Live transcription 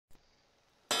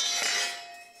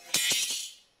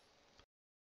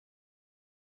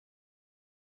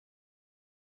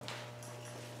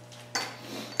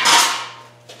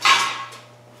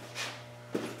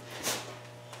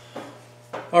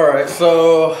Alright,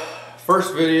 so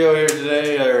first video here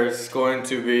today is going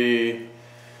to be,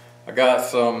 I got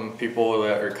some people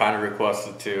that are kind of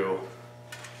requested to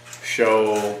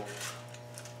show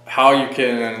how you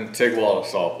can TIG weld a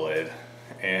saw blade.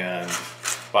 And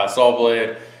by saw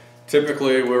blade,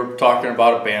 typically we're talking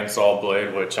about a bandsaw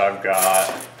blade, which I've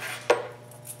got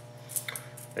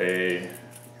a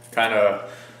kind of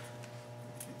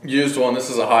used one. This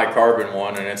is a high carbon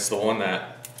one, and it's the one that,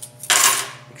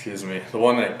 the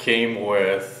one that came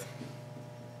with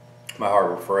my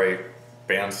Harbor Freight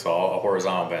bandsaw, a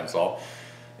horizontal bandsaw.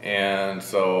 And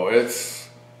so it's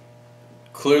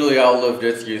clearly outlived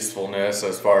its usefulness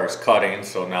as far as cutting,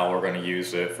 so now we're going to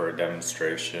use it for a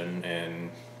demonstration in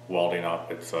welding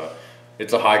up. It's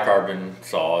a high carbon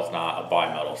saw, it's not a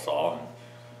bimetal saw.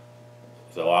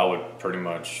 So I would pretty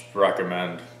much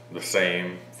recommend the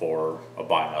same for a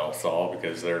bimetal saw,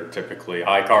 because they're typically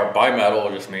high carbon.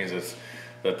 Bimetal just means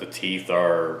that the teeth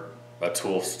are a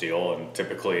tool steel and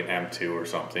typically an M2 or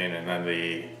something, and then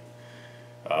the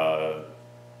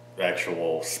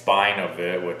actual spine of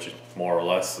it, which is more or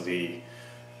less the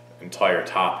entire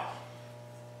top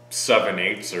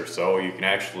 7/8 or so, you can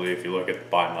actually, if you look at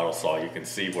the bimetal saw, you can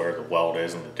see where the weld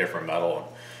is in the different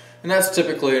metal, and that's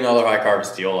typically another high carbon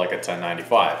steel like a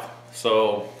 1095.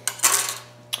 So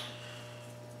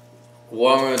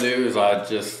what I'm going to do is I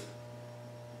just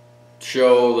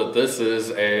show that this is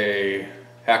a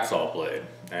hacksaw blade,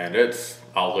 and it's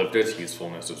outlived its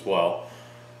usefulness as well.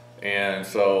 And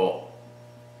so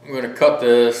I'm going to cut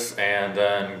this and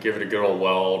then give it a good old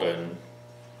weld, and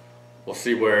we'll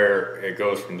see where it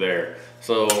goes from there.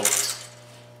 So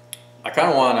I kind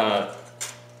of want to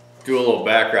do a little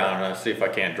background and see if I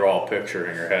can't draw a picture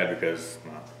in your head, because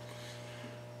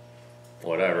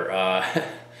whatever.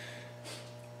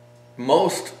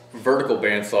 Most vertical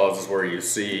bandsaws is where you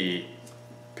see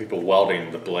people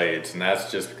welding the blades, and that's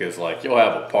just because, like, you'll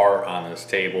have a part on this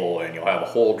table and you'll have a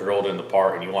hole drilled in the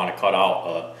part, and you want to cut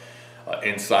out a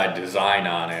inside design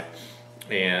on it,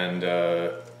 and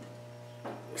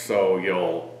so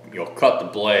you'll cut the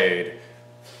blade,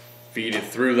 feed it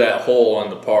through that hole in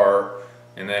the part,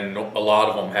 and then a lot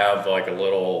of them have like a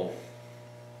little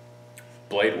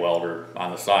blade welder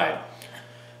on the side.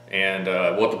 And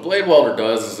what the blade welder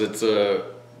does is it's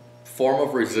a form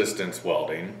of resistance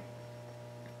welding,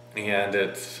 and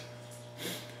it's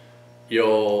got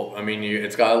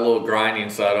a little grinding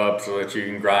setup so that you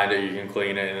can grind it, you can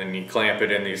clean it, and then you clamp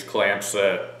it in these clamps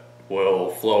that will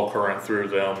flow current through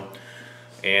them,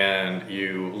 and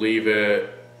you leave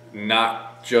it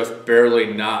not just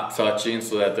barely not touching,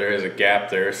 so that there is a gap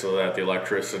there so that the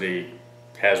electricity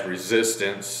has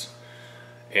resistance.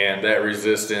 And that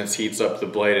resistance heats up the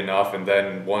blade enough, and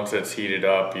then once it's heated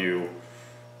up,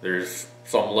 there's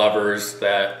some levers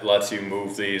that lets you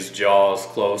move these jaws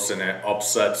close, and it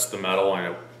upsets the metal,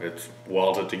 and it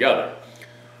welds it together.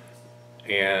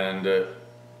 And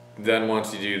then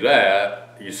once you do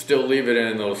that, you still leave it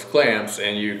in those clamps,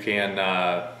 and you can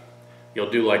you'll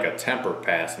do like a temper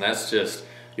pass, and that's just,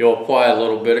 you'll apply a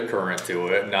little bit of current to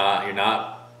it.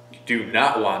 You do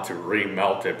not want to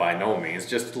remelt it by no means,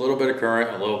 just a little bit of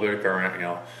current,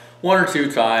 one or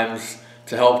two times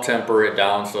to help temper it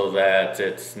down so that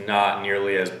it's not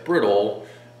nearly as brittle.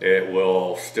 It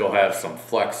will still have some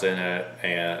flex in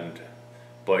it,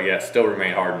 but yet still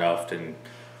remain hard enough to,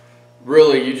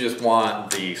 really, you just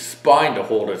want the spine to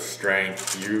hold its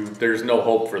strength. There's no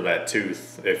hope for that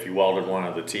tooth. If you welded one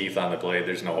of the teeth on the blade,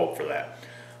 there's no hope for that.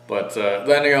 But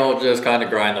then you'll just kind of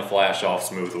grind the flash off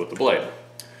smooth with the blade.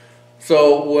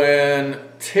 So when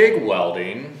TIG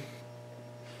welding,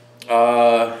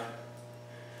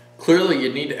 clearly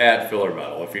you need to add filler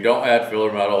metal. If you don't add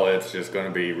filler metal, it's just going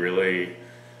to be really,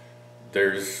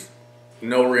 there's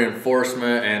no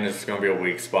reinforcement, and it's going to be a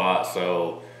weak spot.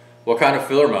 So what kind of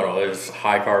filler metal is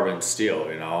high carbon steel,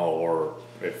 or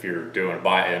if you're doing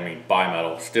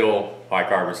bimetal, still high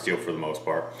carbon steel for the most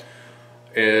part.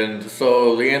 And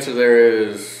so the answer there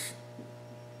is,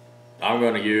 I'm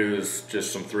going to use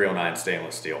just some 309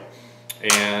 stainless steel.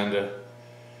 And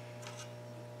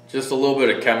just a little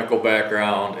bit of chemical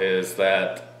background is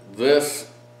that this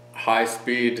high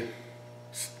carbon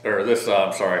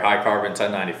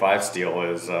 1095 steel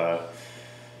is, the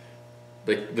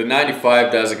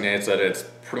 95 designates that it's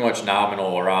pretty much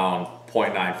nominal around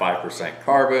 0.95%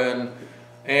 carbon,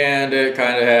 and it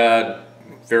kind of had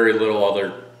very little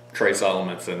other trace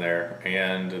elements in there.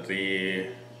 And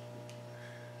the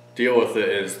deal with it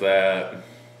is that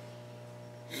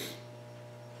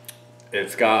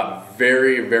it's got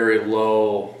very, very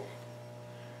low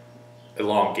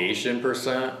elongation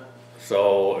percent.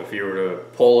 So if you were to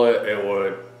pull it, it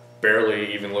would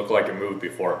barely even look like it moved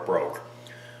before it broke.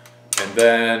 And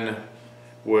then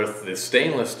with the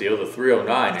stainless steel, the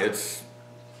 309, it's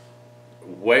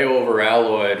way over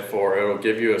alloyed for, it'll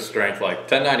give you a strength like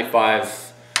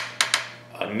 1095's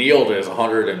annealed is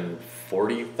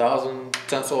 140,000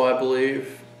 tensile, I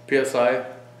believe, PSI.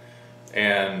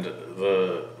 And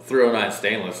the 309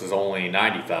 stainless is only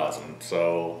 90,000.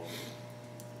 So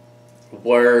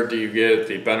where do you get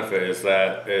the benefit is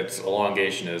that its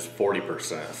elongation is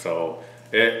 40%. So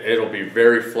it'll be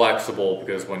very flexible,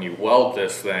 because when you weld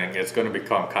this thing, it's going to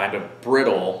become kind of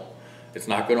brittle. It's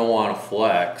not going to want to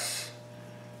flex.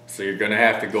 So you're going to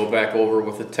have to go back over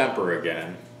with a temper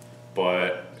again.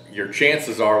 But your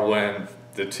chances are, when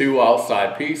the two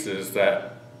outside pieces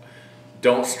that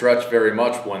don't stretch very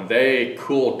much, when they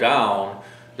cool down,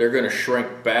 they're going to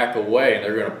shrink back away and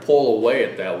they're going to pull away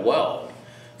at that weld.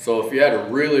 So if you had a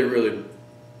really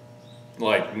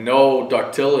like no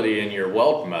ductility in your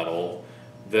weld metal,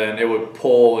 then it would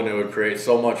pull and it would create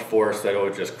so much force that it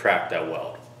would just crack that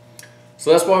weld.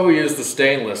 So that's why we use the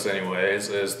stainless anyways,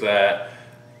 is that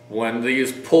when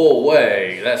these pull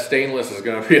away, that stainless is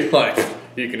going to be like,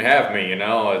 you can have me, you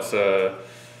know, it's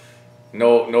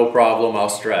no problem, I'll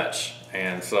stretch.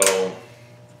 And so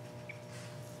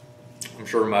I'm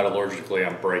sure metallurgically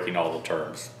I'm breaking all the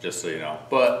terms, just so you know.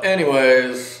 But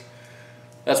anyways,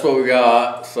 that's what we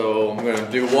got. So I'm going to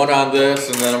do one on this,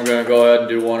 and then I'm going to go ahead and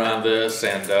do one on this.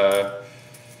 And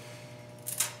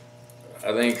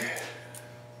I think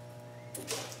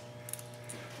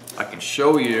I can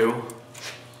show you.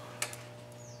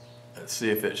 Let's see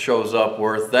if it shows up.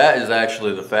 Worth that is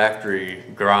actually the factory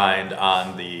grind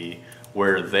on the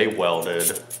where they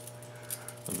welded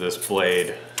this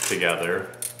blade together.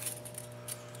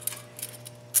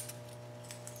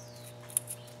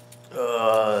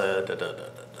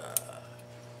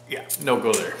 Yeah, no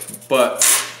go there. But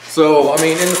so I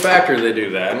mean, in the factory they do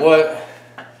that. And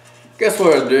guess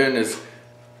what I'm doing is,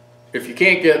 if you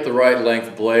can't get the right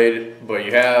length blade, but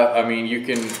you have, I mean, you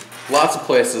can, lots of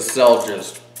places sell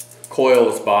just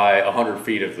coils by 100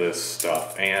 feet of this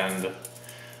stuff, and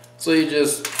so you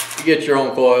get your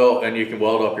own coil and you can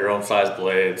weld up your own size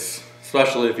blades,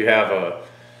 especially if you have a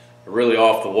really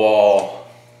off the wall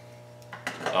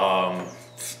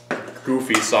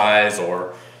goofy size,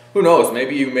 or who knows,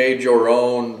 maybe you made your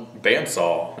own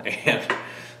bandsaw and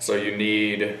so you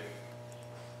need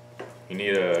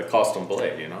a custom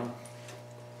blade, you know.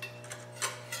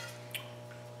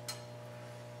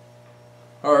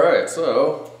 All right,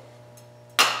 so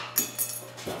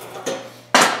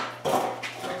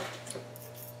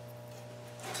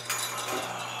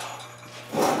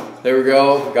there we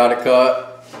go, got it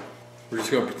cut. We're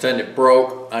just gonna pretend it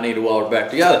broke. I need to weld it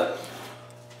back together.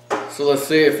 So let's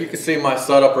see if you can see my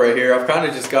setup right here. I've kind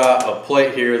of just got a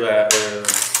plate here that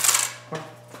is,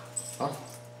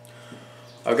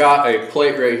 I've got a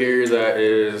plate right here that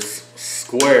is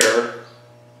square.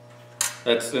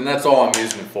 That's all I'm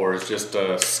using it for, is just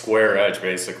a square edge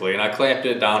basically. And I clamped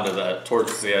it down to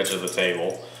towards the edge of the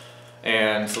table.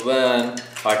 And so then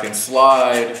I can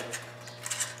slide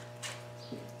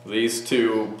these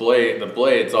the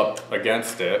blades up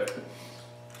against it,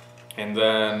 and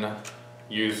then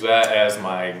use that as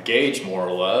my gauge, more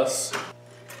or less.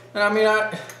 And I mean,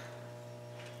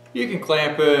 you can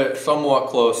clamp it somewhat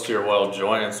close to your weld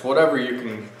joint. It's whatever you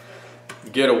can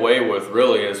get away with,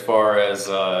 really, as far as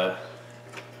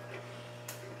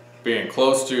being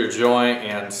close to your joint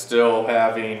and still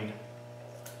having,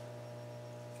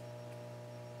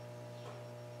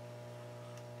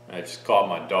 I just caught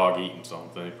my dog eating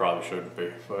something. He probably shouldn't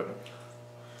be, but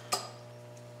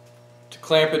to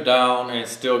clamp it down and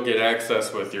still get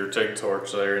access with your TIG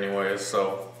torch there anyways.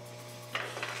 So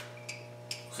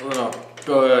then I'll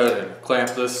go ahead and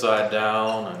clamp this side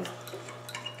down, and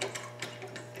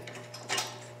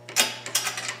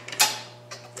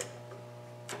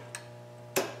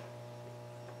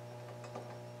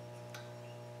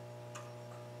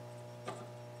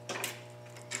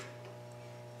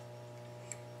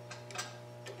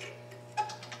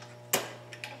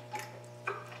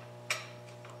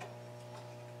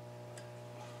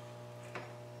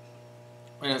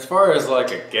as far as like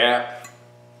a gap,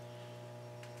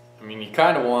 I mean, you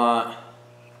kind of want,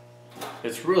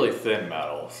 it's really thin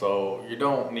metal, so you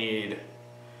don't need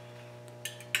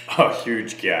a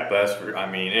huge gap. That's for, I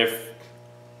mean, if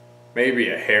maybe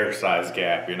a hair size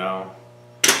gap, you know.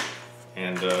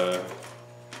 And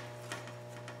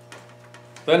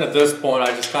then at this point,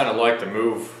 I just kind of like to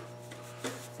move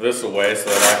this away so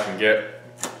that I can get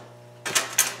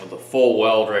the full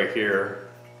weld right here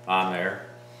on there.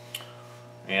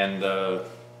 And I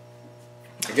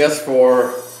guess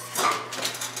for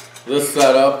this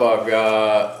setup, I've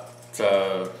got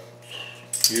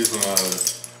using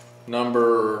a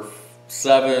number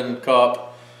 7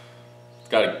 cup. It's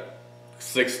got a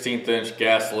 16th inch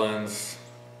gas lens,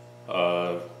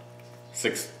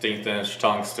 16th inch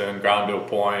tungsten, ground to a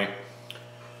point.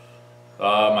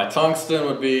 My tungsten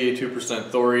would be 2%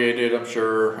 thoriated, I'm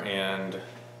sure, and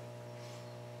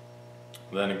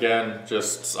then again,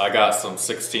 just I got some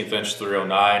 16th inch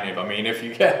 309. I mean, if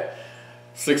you get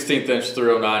 16th inch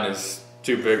 309 is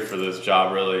too big for this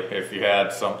job, really. If you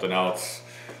had something else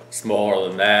smaller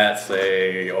than that,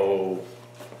 say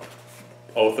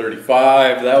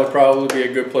 035, that would probably be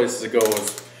a good place to go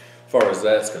as far as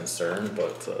that's concerned,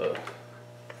 but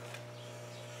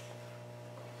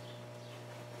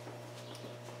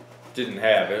didn't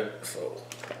have it, so.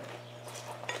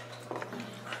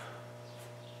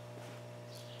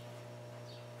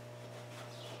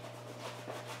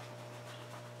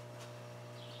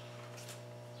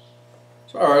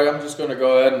 Alright, I'm just going to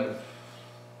go ahead and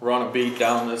run a beat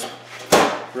down this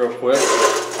real quick.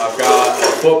 I've got a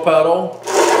foot pedal,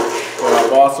 but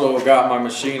I've also got my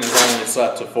machine is only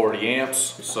set to 40 amps,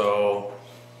 so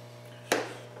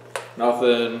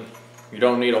nothing, you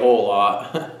don't need a whole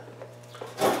lot.